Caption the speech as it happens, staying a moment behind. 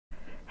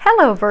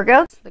Hello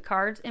Virgo. The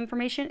card's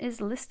information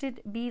is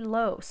listed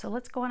below. So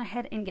let's go on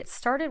ahead and get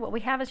started. What we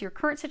have is your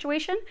current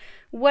situation,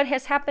 what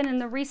has happened in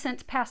the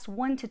recent past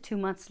 1 to 2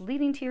 months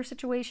leading to your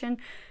situation,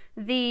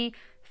 the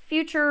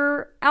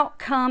future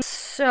outcome.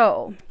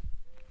 So,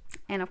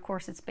 and of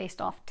course it's based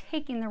off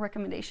taking the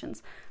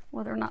recommendations,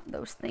 whether or not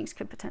those things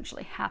could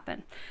potentially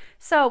happen.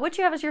 So what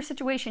you have is your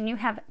situation. You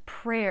have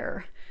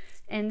prayer,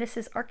 and this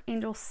is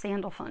Archangel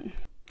Sandalphon.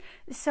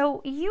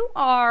 So you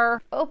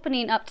are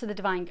opening up to the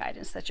divine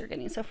guidance that you're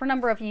getting. So for a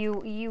number of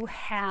you, you've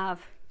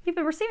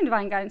been receiving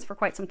divine guidance for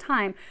quite some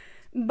time,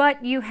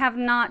 but you have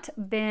not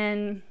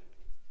been,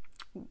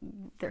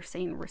 they're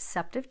saying,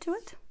 receptive to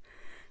it.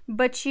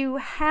 But you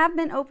have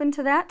been open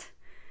to that.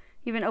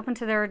 You've been open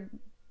to their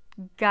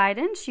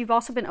guidance. You've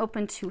also been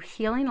open to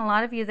healing. A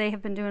lot of you, they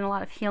have been doing a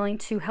lot of healing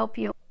to help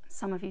you.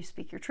 Some of you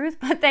speak your truth,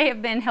 but they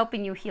have been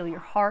helping you heal your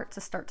heart,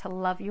 to start to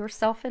love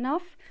yourself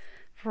enough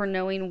for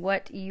knowing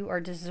what you are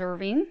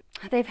deserving.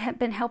 They've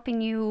been helping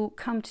you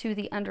come to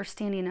the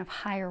understanding of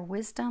higher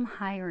wisdom,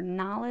 higher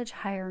knowledge,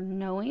 higher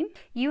knowing.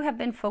 You have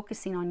been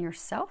focusing on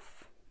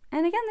yourself.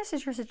 And again, this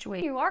is your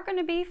situation. You are going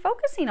to be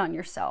focusing on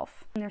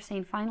yourself. And they're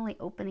saying finally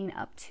opening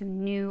up to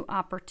new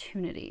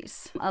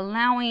opportunities,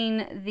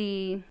 allowing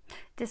the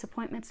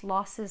disappointments,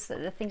 losses,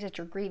 the things that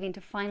you're grieving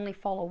to finally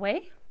fall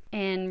away,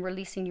 and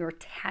releasing your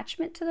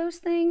attachment to those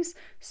things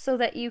so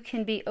that you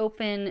can be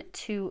open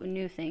to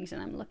new things.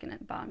 And I'm looking at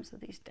the bottoms of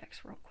these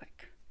decks real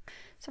quick.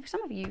 So for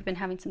some of you, you've been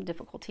having some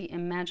difficulty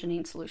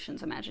imagining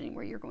solutions, imagining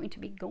where you're going to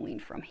be going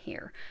from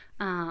here.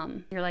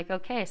 You're like,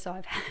 okay, so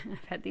I've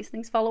had these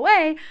things fall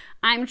away.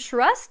 I'm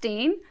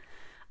trusting,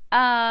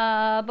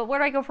 but where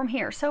do I go from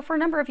here? So for a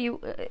number of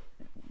you,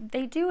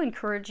 they do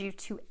encourage you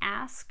to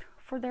ask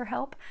for their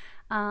help,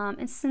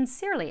 and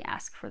sincerely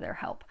ask for their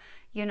help.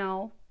 You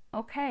know,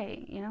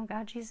 okay, you know,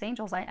 God, Jesus,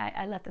 angels,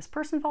 I let this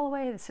person fall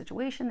away, this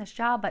situation, this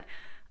job, but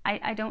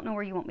I don't know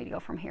where you want me to go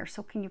from here.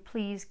 So can you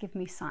please give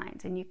me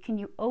signs? And can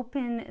you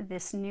open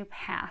this new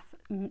path,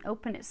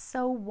 open it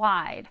so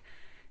wide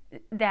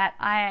that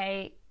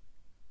I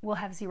will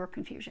have zero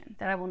confusion,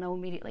 that I will know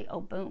immediately,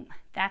 oh, boom,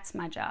 that's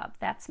my job,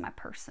 that's my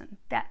person,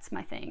 that's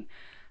my thing.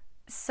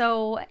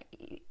 So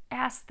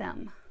ask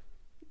them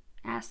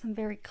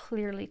very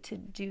clearly to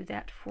do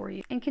that for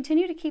you, and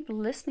continue to keep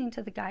listening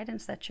to the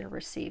guidance that you're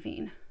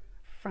receiving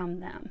from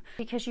them,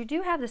 because you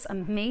do have this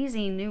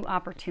amazing new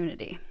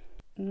opportunity,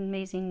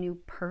 amazing new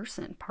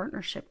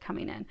partnership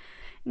coming in.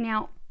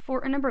 Now,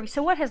 for a number of you,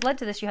 so what has led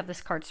to this? You have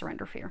this card,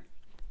 Surrender Fear.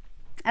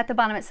 At the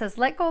bottom, it says,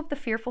 let go of the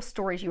fearful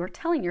stories you are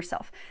telling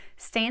yourself.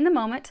 Stay in the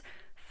moment,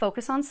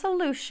 focus on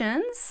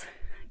solutions,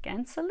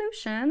 again,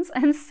 solutions,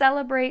 and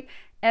celebrate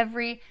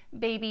every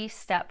baby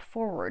step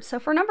forward. So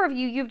for a number of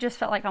you, you've just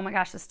felt like, oh my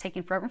gosh, this is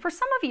taking forever. And for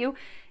some of you,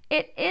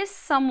 it is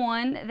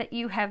someone that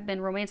you have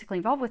been romantically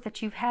involved with,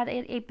 that you've had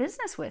a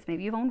business with.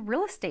 Maybe you've owned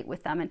real estate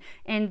with them.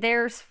 And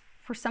there's,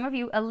 for some of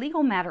you, a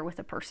legal matter with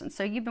a person.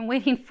 So you've been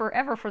waiting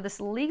forever for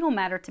this legal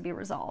matter to be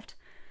resolved.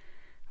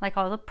 Like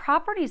all the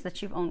properties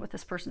that you've owned with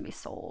this person to be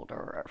sold,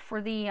 or for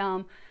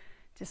the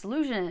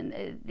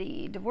dissolution,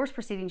 the divorce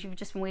proceedings, you've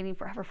just been waiting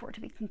forever for it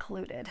to be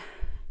concluded.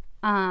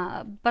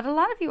 But a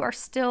lot of you are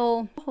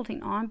still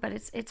holding on, but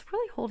it's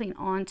really holding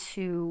on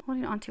to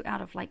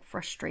out of like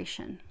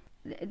frustration,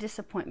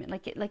 disappointment,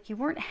 like you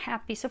weren't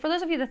happy. So for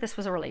those of you that this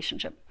was a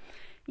relationship,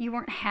 you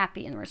weren't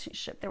happy in the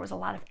relationship. There was a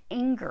lot of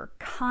anger,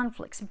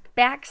 conflicts,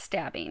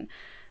 backstabbing,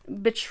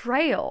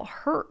 betrayal,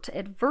 hurt,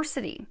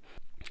 adversity.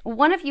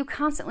 One of you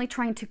constantly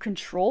trying to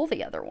control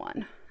the other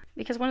one.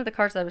 Because one of the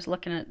cards that I was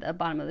looking at the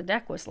bottom of the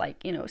deck was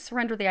like, you know,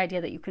 surrender the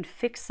idea that you can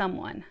fix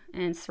someone,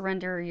 and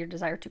surrender your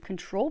desire to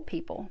control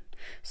people.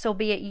 So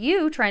be it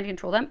you trying to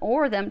control them,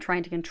 or them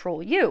trying to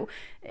control you.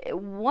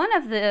 One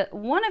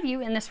of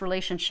you in this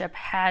relationship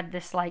had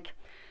this like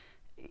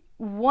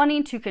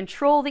wanting to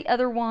control the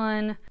other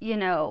one. You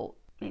know,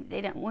 maybe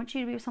they didn't want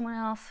you to be with someone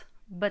else,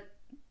 but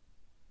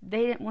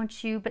they didn't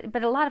want you,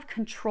 but a lot of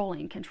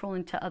controlling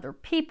to other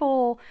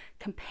people,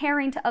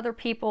 comparing to other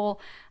people,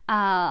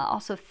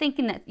 also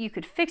thinking that you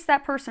could fix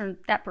that person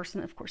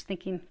of course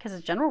thinking, because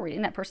it's general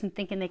reading, that person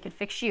thinking they could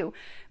fix you.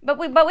 But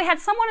we had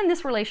someone in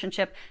this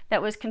relationship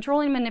that was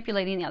controlling and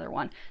manipulating the other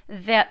one,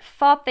 that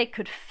thought they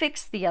could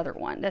fix the other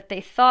one, that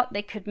they thought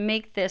they could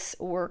make this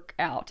work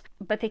out.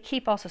 But they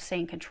keep also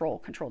saying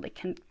control. They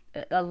can,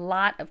 a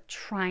lot of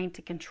trying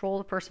to control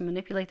the person,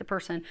 manipulate the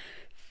person,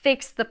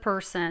 fix the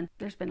person.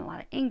 There's been a lot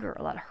of anger,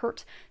 a lot of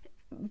hurt,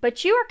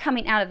 but you are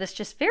coming out of this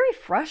just very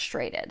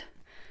frustrated.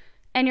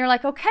 And you're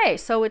like, okay,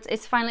 so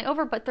it's finally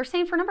over. But they're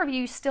saying for a number of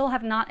you, you still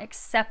have not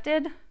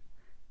accepted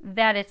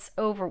that it's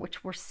over,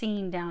 which we're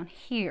seeing down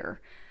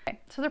here. Okay,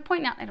 so they're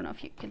pointing out, I don't know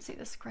if you can see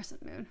this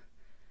crescent moon.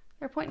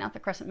 They're pointing out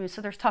the crescent moon.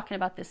 So they're talking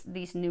about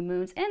these new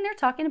moons, and they're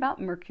talking about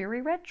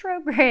Mercury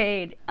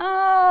retrograde.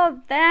 Oh,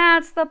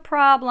 that's the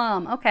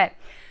problem. Okay,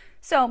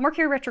 so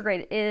Mercury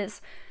retrograde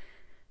is,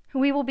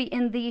 we will be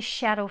in the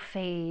shadow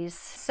phase.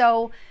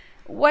 So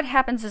what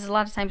happens is a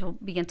lot of times we'll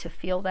begin to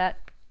feel that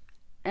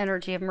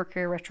energy of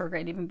Mercury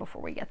retrograde even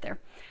before we get there.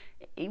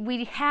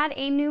 we had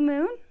a new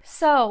moon.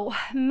 So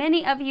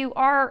many of you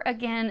are,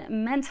 again,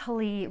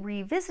 mentally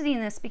revisiting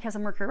this because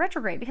of Mercury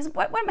retrograde. Because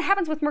what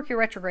happens with Mercury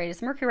retrograde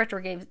is Mercury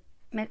retrograde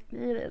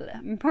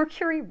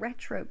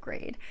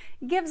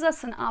gives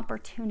us an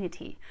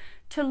opportunity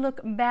to look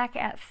back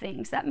at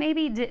things that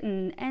maybe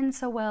didn't end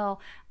so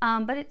well,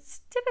 but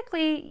it's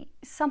typically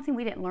something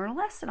we didn't learn a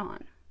lesson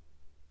on.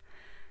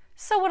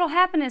 So what'll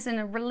happen is in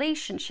a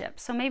relationship,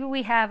 so maybe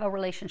we have a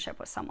relationship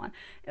with someone.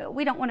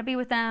 We don't want to be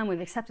with them,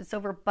 we've accepted it's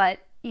over, but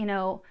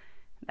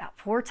about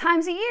 4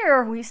 times a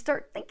year, we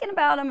start thinking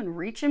about them and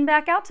reaching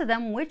back out to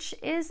them, which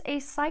is a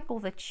cycle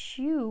that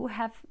you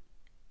have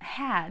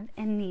had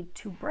and need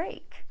to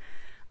break.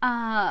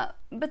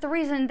 But the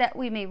reason that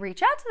we may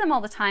reach out to them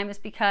all the time is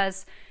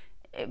because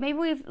maybe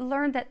we've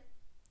learned that,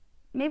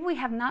 maybe we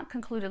have not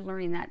concluded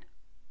learning that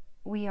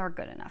we are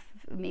good enough.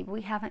 Maybe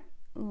we haven't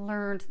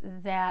learned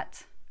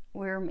that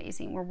we're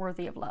amazing, we're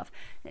worthy of love.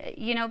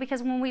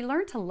 Because when we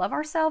learn to love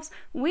ourselves,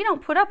 we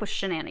don't put up with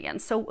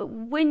shenanigans. So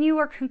when you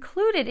are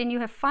concluded and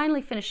you have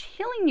finally finished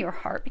healing your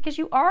heart, because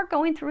you are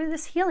going through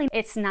this healing,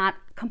 it's not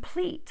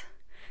complete.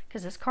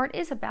 Because this card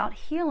is about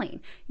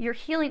healing. Your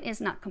healing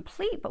is not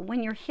complete, but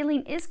when your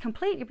healing is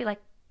complete, you'll be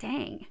like,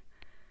 dang,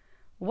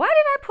 why did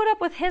I put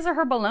up with his or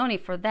her baloney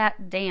for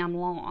that damn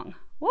long?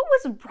 What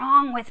was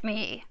wrong with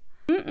me?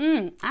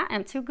 I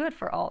am too good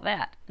for all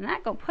that. I'm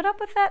not going to put up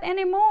with that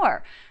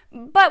anymore.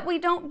 But we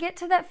don't get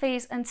to that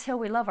phase until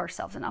we love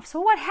ourselves enough. So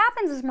what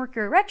happens is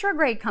Mercury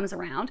retrograde comes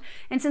around,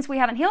 and since we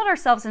haven't healed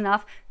ourselves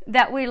enough,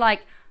 that we're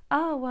like,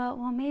 oh, well,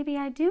 maybe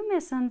I do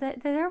miss them.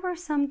 There were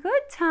some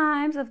good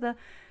times of the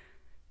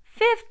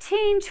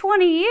 15,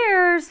 20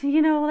 years,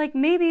 like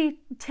maybe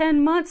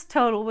 10 months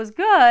total was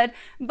good,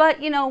 but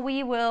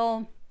we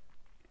will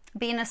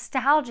be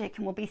nostalgic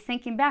and we'll be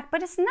thinking back,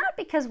 but it's not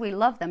because we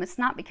love them. It's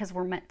not because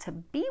we're meant to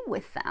be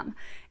with them.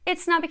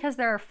 It's not because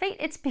they're our fate.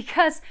 It's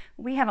because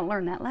we haven't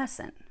learned that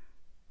lesson.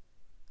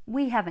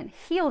 We haven't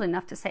healed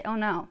enough to say, oh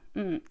no,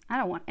 I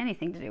don't want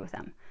anything to do with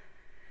them.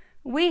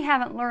 We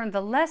haven't learned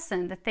the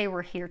lesson that they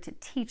were here to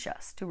teach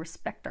us, to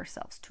respect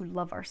ourselves, to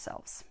love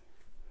ourselves.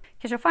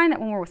 Because you'll find that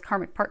when we're with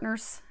karmic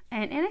partners,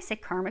 and I say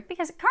karmic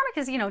because karmic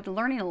is,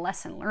 learning a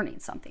lesson, learning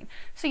something.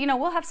 So,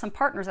 we'll have some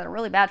partners that are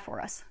really bad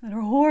for us, that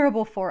are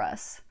horrible for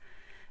us.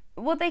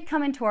 Well, they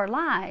come into our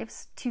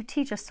lives to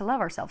teach us to love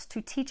ourselves,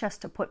 to teach us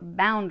to put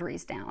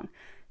boundaries down,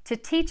 to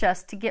teach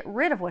us to get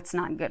rid of what's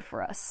not good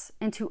for us,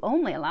 and to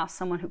only allow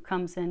someone who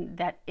comes in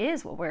that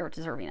is what we're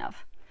deserving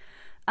of.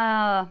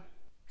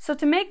 So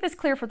to make this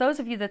clear for those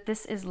of you that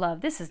this is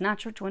love, this is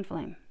not your twin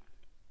flame.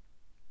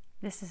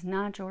 This is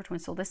not your twin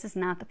soul. This is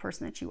not the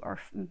person that you are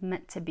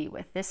meant to be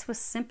with. This was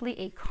simply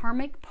a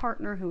karmic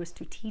partner who was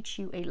to teach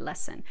you a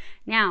lesson.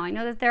 Now, I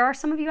know that there are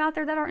some of you out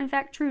there that are in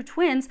fact true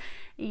twins.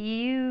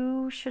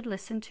 You should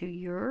listen to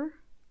your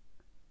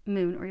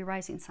moon or your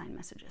rising sign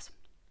messages.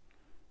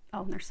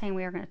 Oh, and they're saying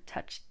we are going to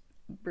touch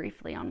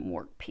briefly on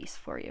work peace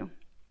for you.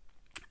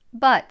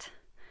 But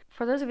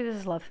for those of you, this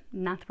is love,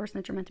 not the person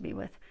that you're meant to be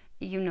with.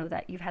 You know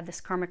that you've had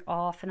this karmic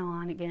off and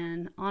on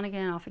again,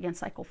 off again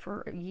cycle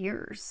for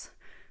years.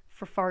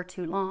 For far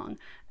too long.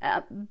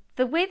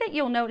 The way that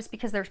you'll notice,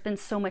 because there's been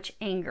so much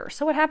anger.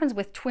 So what happens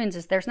with twins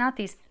is there's not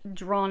these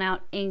drawn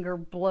out anger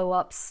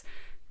blow-ups,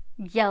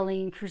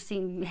 yelling,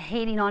 cursing,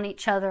 hating on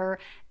each other.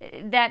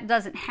 That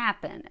doesn't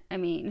happen. I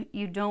mean,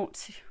 you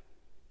don't.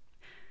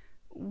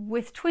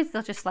 With twins,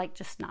 they'll just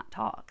not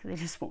talk. They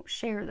just won't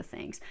share the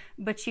things.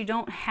 But you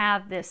don't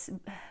have this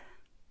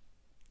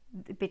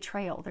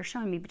betrayal. They're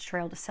showing me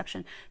betrayal,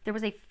 deception. There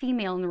was a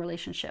female in the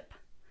relationship.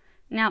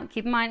 Now,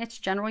 keep in mind, it's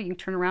general. You can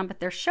turn around,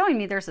 but they're showing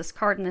me there's this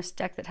card in this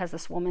deck that has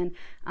this woman,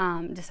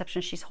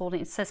 deception. She's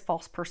holding, it says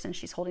false person.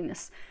 She's holding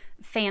this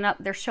fan up.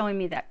 They're showing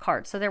me that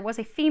card. So there was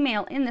a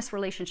female in this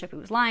relationship who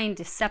was lying,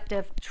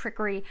 deceptive,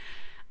 trickery.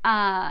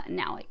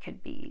 Now, it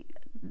could be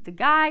the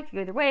guy, it could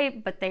go either way,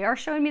 but they are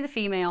showing me the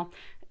female.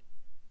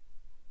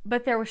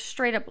 But there was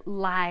straight up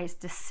lies,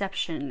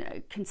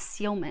 deception,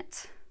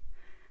 concealment,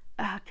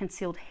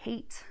 concealed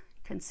hate,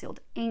 concealed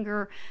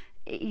anger.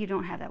 You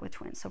don't have that with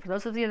twins. So for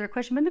those of you that are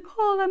questioning, but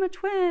Nicole, I'm a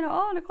twin.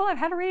 Oh, Nicole, I've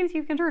had a reading with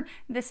you. Confirm.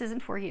 This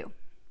isn't for you.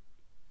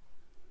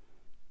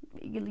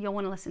 You'll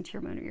want to listen to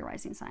your moon or your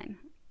rising sign,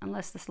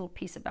 unless this little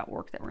piece about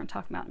work that we're going to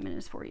talk about in a minute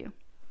is for you.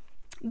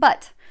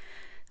 But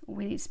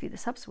we need to speed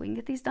this up so we can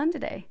get these done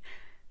today.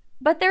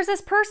 But there's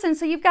this person.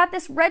 So you've got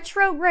this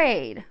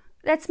retrograde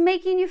that's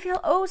making you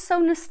feel oh so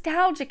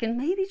nostalgic, and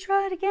maybe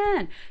try it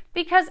again.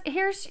 Because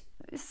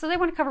so they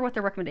want to cover what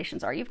their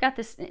recommendations are. You've got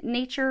this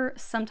nature.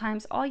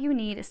 Sometimes all you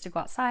need is to go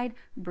outside,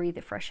 breathe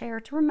the fresh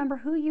air, to remember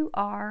who you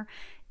are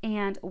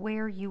and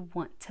where you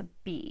want to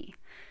be.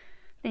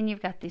 Then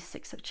you've got the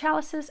Six of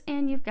Chalices,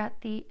 and you've got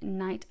the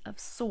Knight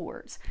of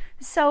Swords.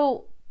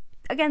 So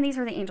again, these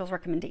are the angels'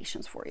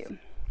 recommendations for you.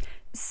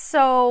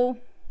 So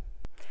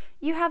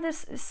you have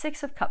this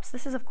Six of Cups.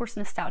 This is, of course,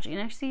 nostalgia. And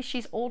I see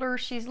she's older.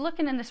 She's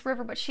looking in this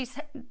river, but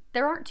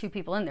there aren't two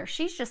people in there.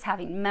 She's just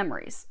having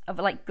memories of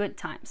like good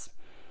times.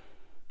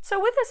 So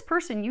with this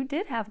person, you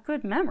did have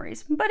good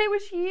memories, but it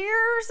was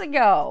years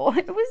ago.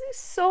 It was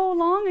so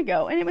long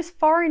ago, and it was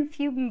far and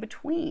few in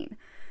between.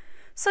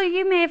 So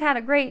you may have had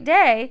a great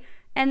day,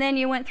 and then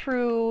you went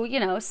through,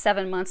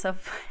 7 months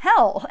of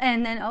hell,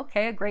 and then,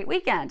 okay, a great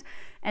weekend,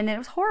 and then it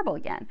was horrible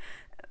again.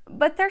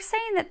 But they're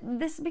saying that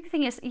this big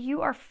thing is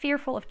you are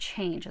fearful of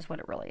change is what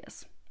it really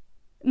is.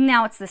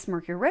 Now, it's this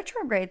Mercury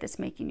retrograde that's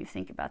making you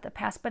think about the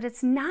past, but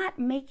it's not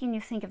making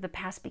you think of the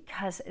past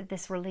because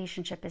this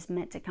relationship is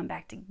meant to come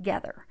back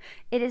together.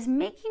 It is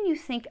making you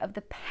think of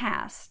the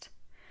past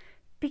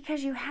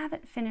because you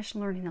haven't finished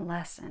learning the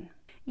lesson.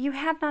 You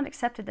have not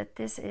accepted that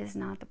this is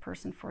not the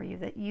person for you,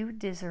 that you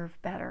deserve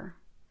better.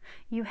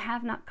 You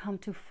have not come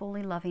to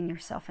fully loving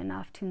yourself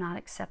enough to not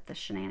accept the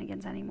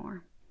shenanigans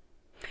anymore.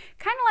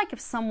 Kind of like if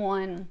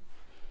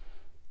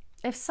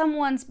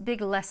someone's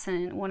big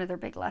lesson, one of their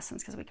big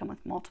lessons, because we come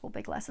with multiple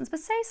big lessons, but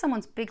say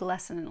someone's big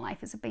lesson in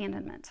life is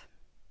abandonment.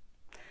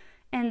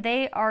 And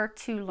they are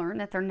to learn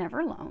that they're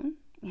never alone.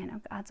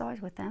 God's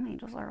always with them.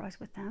 Angels are always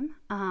with them.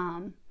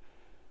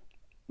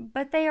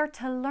 But they are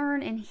to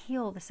learn and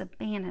heal this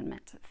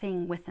abandonment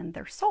thing within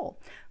their soul.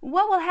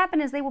 What will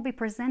happen is they will be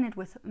presented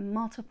with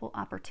multiple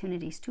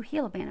opportunities to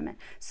heal abandonment.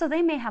 So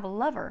they may have a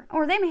lover,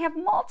 or they may have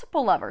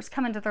multiple lovers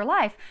come into their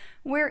life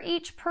where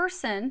each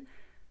person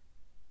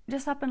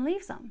just up and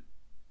leaves them.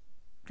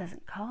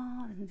 Doesn't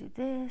call, doesn't do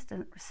this,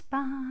 doesn't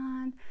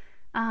respond.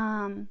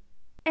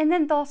 And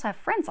then they'll also have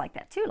friends like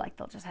that too. Like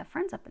they'll just have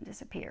friends up and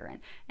disappear.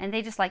 And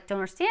they just don't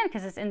understand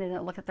because it's, and then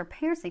they'll look at their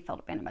parents, they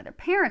felt abandoned by their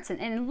parents.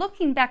 And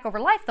looking back over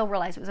life, they'll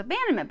realize it was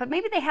abandonment. But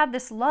maybe they had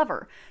this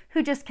lover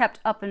who just kept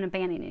up and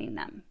abandoning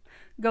them,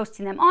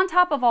 ghosting them, on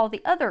top of all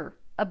the other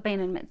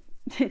abandonment,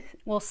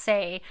 we'll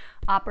say,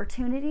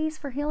 opportunities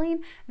for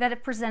healing that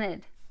have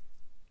presented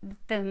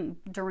them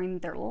during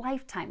their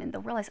lifetime. And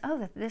they'll realize, oh,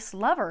 that this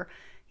lover,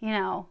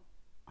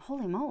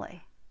 holy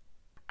moly,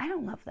 I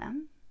don't love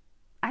them.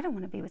 I don't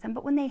want to be with them.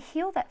 But when they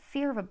heal that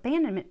fear of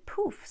abandonment,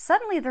 poof,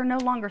 suddenly they're no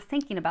longer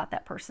thinking about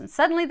that person.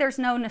 Suddenly there's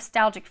no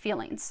nostalgic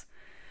feelings.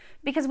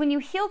 Because when you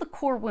heal the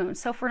core wound,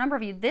 so for a number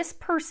of you, this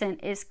person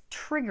is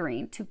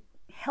triggering to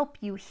help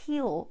you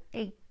heal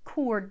a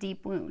core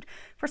deep wound.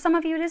 For some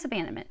of you, it is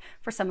abandonment.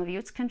 For some of you,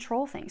 it's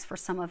control things. For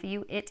some of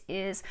you, it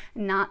is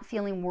not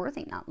feeling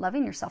worthy, not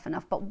loving yourself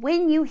enough. But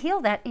when you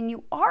heal that, and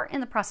you are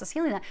in the process of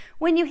healing that,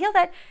 when you heal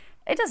that,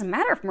 it doesn't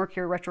matter if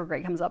Mercury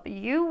retrograde comes up.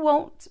 You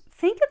won't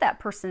think of that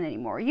person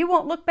anymore. You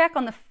won't look back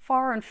on the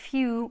far and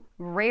few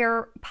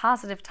rare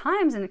positive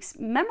times and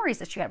memories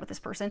that you had with this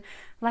person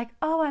like,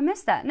 oh, I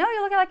missed that. No,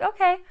 you look at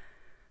okay,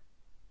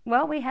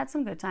 well, we had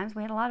some good times.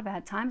 We had a lot of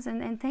bad times.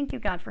 And thank you,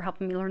 God, for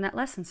helping me learn that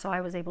lesson. So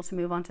I was able to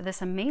move on to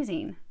this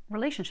amazing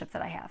relationship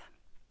that I have.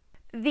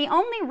 The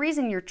only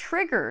reason you're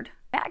triggered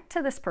back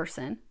to this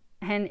person,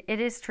 and it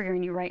is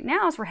triggering you right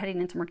now as we're heading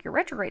into Mercury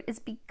retrograde, is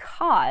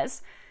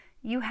because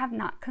you have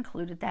not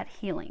concluded that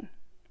healing.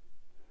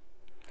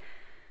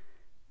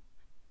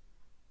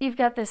 You've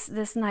got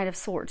this Knight of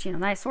Swords.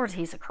 Knight of Swords,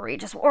 he's a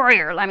courageous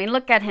warrior. I mean,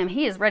 look at him.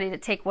 He is ready to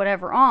take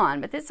whatever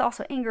on. But it's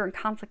also anger and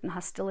conflict and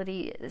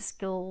hostility,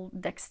 skill,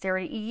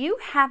 dexterity. You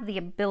have the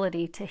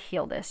ability to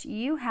heal this.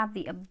 You have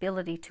the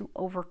ability to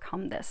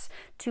overcome this,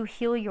 to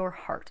heal your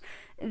heart.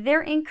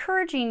 They're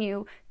encouraging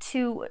you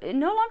to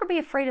no longer be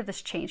afraid of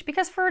this change,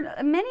 because for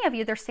many of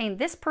you, they're saying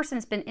this person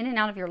has been in and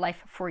out of your life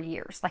for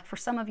years. Like for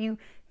some of you,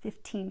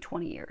 15,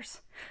 20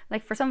 years.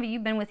 Like for some of you,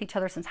 you've been with each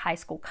other since high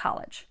school,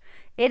 college.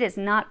 It has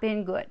not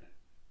been good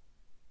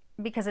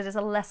because it is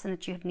a lesson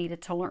that you have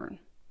needed to learn.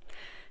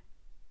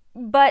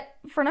 But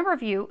for a number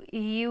of you,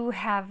 you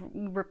have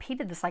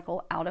repeated the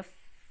cycle out of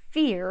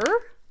fear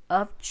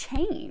of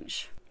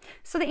change.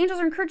 So the angels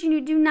are encouraging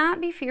you, do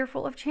not be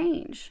fearful of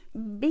change.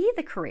 Be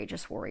the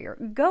courageous warrior.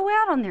 Go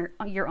out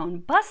on your own.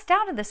 Bust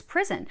out of this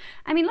prison.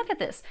 I mean, look at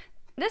this.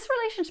 This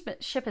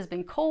relationship has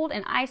been cold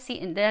and icy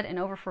and dead and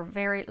over for a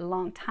very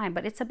long time,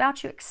 but it's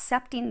about you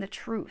accepting the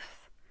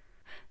truth,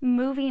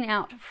 moving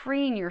out,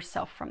 freeing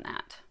yourself from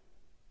that.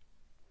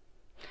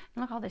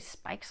 And look, all these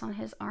spikes on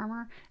his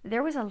armor.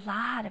 There was a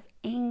lot of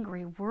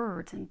angry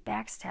words and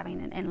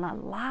backstabbing and a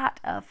lot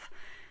of,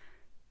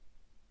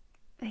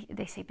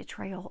 they say,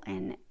 betrayal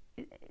and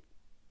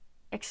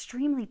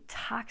extremely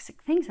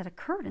toxic things that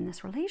occurred in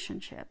this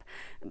relationship.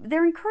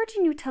 They're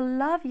encouraging you to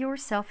love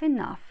yourself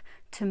enough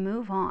to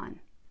move on,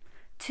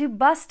 to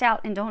bust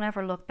out and don't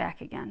ever look back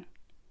again.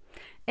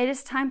 It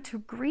is time to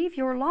grieve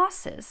your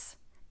losses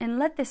and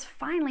let this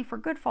finally for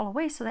good fall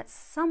away so that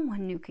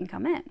someone new can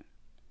come in.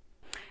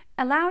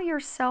 Allow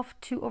yourself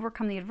to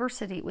overcome the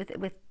adversity with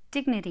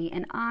dignity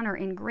and honor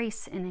and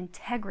grace and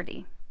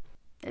integrity.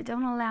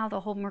 Don't allow the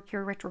whole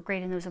Mercury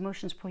retrograde and those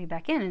emotions pull you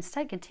back in.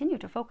 Instead, continue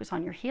to focus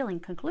on your healing.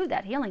 Conclude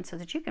that healing so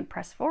that you can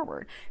press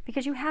forward,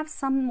 because you have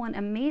someone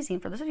amazing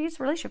for this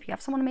relationship. You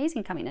have someone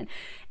amazing coming in.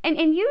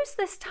 And use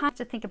this time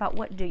to think about,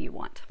 what do you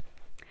want?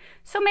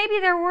 So maybe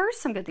there were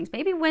some good things.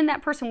 Maybe when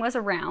that person was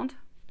around,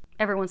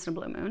 every once in a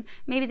blue moon,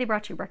 maybe they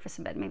brought you breakfast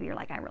in bed. Maybe you're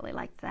like, I really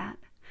liked that.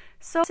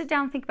 So sit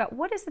down and think about,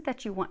 what is it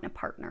that you want in a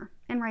partner?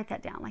 And write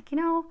that down. Like,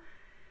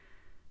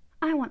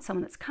 I want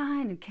someone that's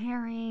kind and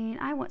caring.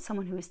 I want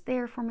someone who is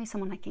there for me,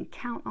 someone I can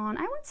count on.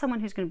 I want someone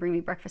who's going to bring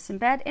me breakfast in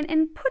bed,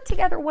 and put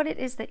together what it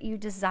is that you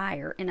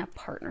desire in a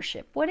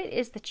partnership, what it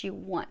is that you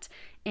want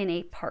in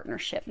a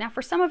partnership. Now,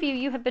 for some of you,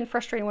 you have been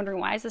frustrated wondering,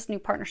 why is this new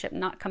partnership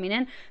not coming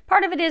in?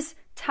 Part of it is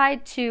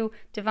tied to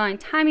divine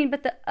timing,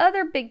 but the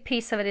other big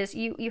piece of it is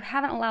you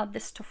haven't allowed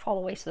this to fall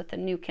away so that the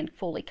new can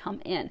fully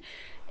come in.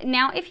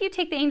 Now, if you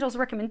take the angel's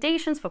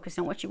recommendations, focus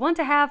on what you want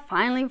to have,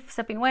 finally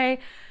stepping away,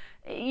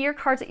 your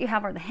cards that you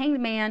have are the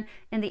Hanged Man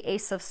and the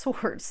Ace of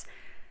Swords.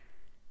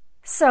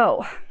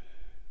 So,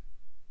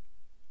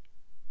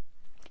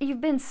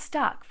 you've been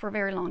stuck for a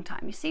very long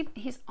time. You see,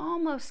 he's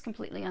almost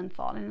completely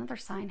unthawed. Another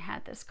sign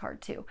had this card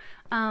too.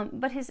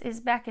 But his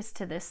back is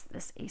to this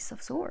Ace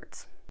of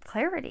Swords.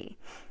 Clarity.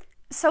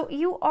 So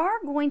you are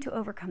going to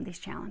overcome these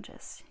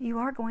challenges. You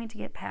are going to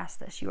get past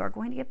this. You are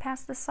going to get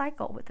past this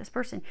cycle with this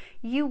person.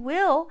 You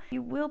will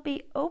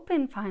be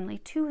open finally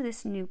to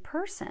this new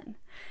person.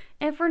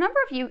 And for a number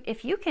of you,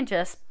 if you can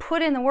just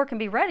put in the work and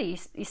be ready,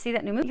 you see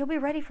that new move, you'll be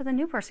ready for the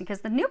new person,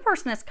 because the new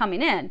person that's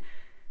coming in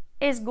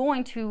is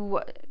going to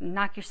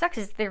knock your socks.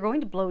 They're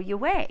going to blow you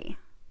away.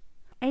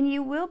 And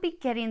you will be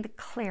getting the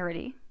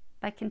clarity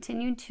by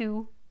continuing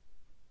to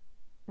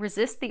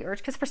resist the urge,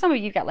 because for some of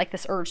you, you've got like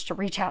this urge to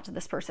reach out to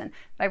this person.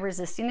 By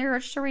resisting the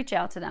urge to reach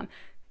out to them,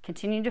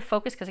 continue to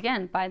focus, because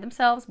again, by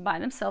themselves,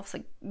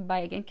 like by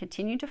again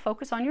continuing to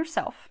focus on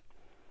yourself,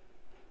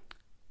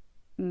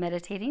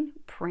 meditating,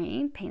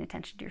 praying, paying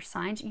attention to your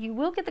signs, you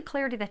will get the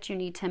clarity that you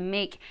need to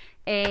make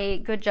a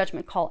good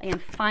judgment call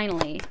and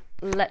finally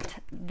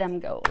let them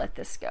go, let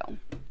this go.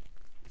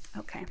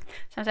 Okay,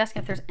 so I was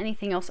asking if there's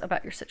anything else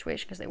about your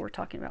situation, because they were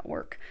talking about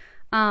work.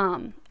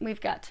 We've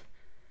got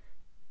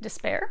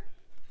despair,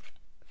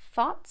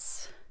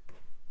 thoughts,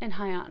 and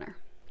high honor.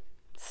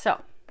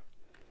 So,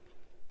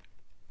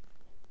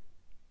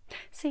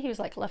 see, he was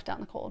like left out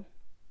in the cold,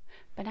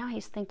 but now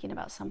he's thinking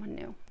about someone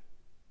new.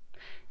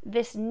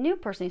 This new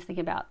person he's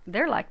thinking about,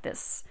 they're like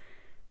this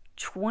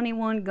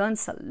 21 gun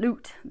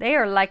salute. They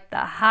are like the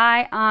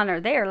high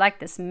honor. They are like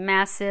this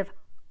massive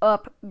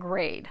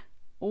upgrade.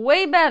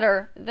 Way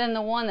better than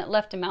the one that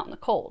left him out in the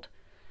cold.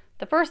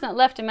 The person that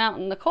left him out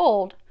in the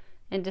cold,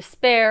 in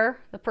despair,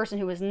 the person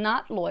who was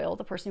not loyal,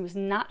 the person who was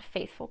not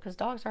faithful, because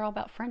dogs are all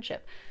about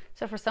friendship.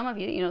 So for some of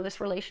you, you know,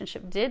 this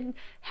relationship did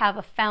have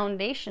a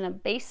foundation, a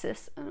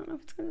basis. I don't know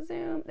if it's going to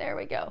zoom. There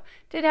we go.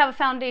 Did have a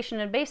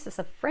foundation and basis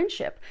of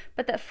friendship,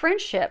 but that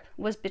friendship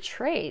was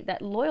betrayed.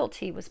 That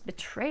loyalty was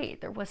betrayed.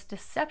 There was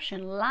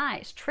deception,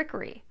 lies,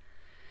 trickery.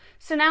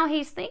 So now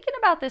he's thinking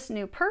about this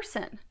new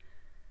person.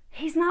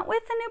 He's not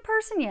with the new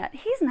person yet.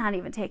 He's not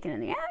even taking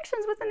any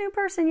actions with the new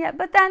person yet,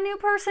 but that new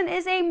person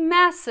is a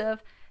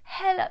massive,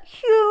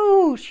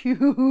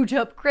 huge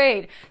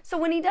upgrade. So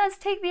when he does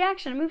take the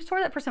action and moves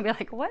toward that person, be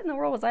like, what in the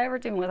world was I ever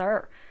doing with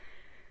her?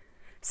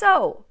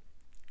 So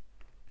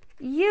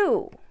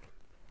you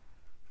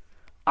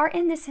are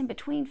in this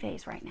in-between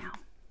phase right now,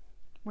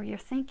 where you're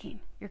thinking,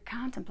 you're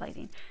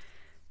contemplating.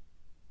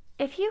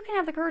 If you can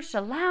have the courage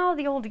to allow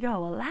the old to go,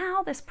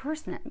 allow this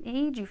person that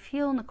made you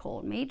feel in the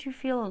cold, made you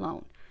feel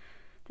alone,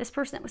 this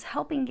person that was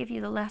helping give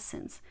you the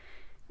lessons,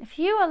 if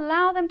you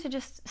allow them to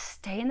just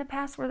stay in the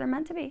past where they're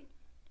meant to be,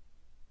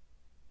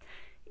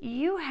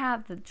 you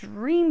have the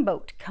dream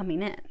boat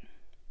coming in.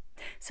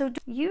 So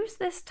use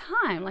this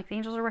time, like the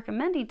angels are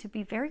recommending, to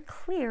be very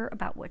clear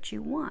about what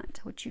you want,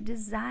 what you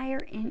desire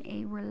in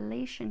a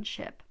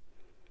relationship.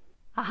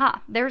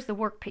 Aha, there's the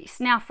work piece.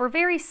 Now, for a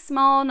very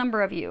small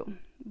number of you,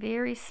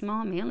 very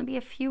small, may only be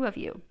a few of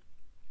you,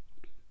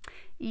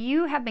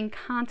 you have been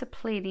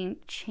contemplating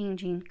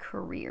changing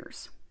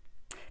careers,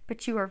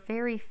 but you are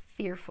very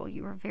fearful.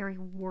 You are very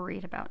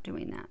worried about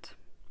doing that.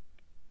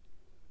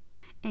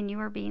 And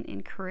you are being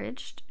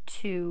encouraged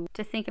to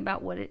think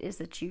about what it is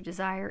that you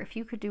desire. If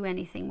you could do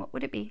anything, what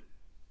would it be?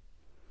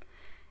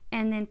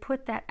 And then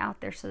put that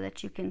out there so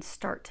that you can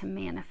start to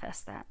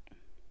manifest that.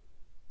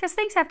 Because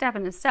things have to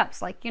happen in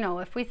steps. Like, you know,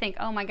 if we think,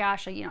 oh my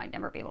gosh, you know, I'd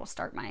never be able to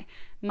start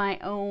my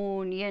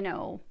own, you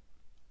know,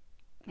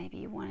 maybe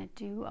you want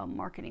to do a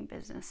marketing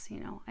business, you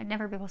know, I'd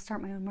never be able to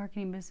start my own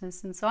marketing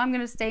business. And so I'm going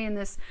to stay in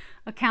this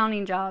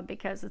accounting job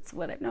because it's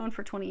what I've known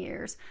for 20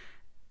 years.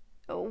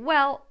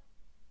 Well,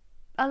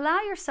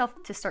 allow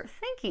yourself to start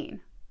thinking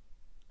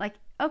like,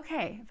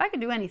 okay, if I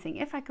could do anything,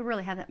 if I could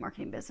really have that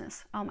marketing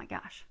business, oh my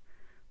gosh,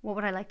 what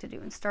would I like to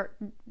do? And start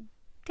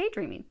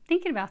daydreaming,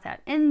 thinking about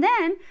that. And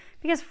then,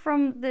 because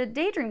from the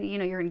daydreaming, you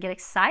know, you're going to get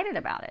excited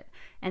about it.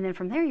 And then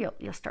from there,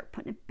 you'll start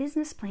putting a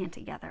business plan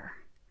together.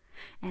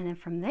 And then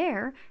from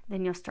there,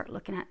 then you'll start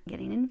looking at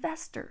getting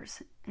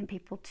investors and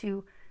people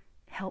to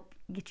help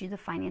get you the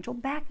financial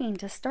backing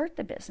to start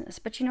the business.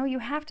 But you know, you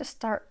have to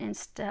start in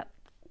step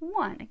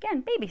one.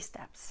 Again, baby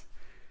steps.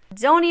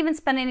 Don't even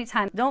spend any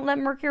time. Don't let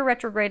Mercury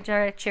retrograde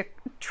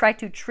try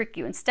to trick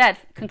you. Instead,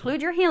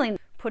 conclude your healing.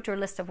 Put your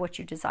list of what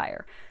you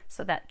desire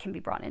so that can be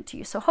brought into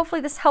you. So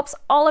hopefully this helps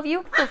all of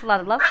you. With a lot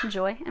of love,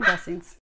 joy, and blessings.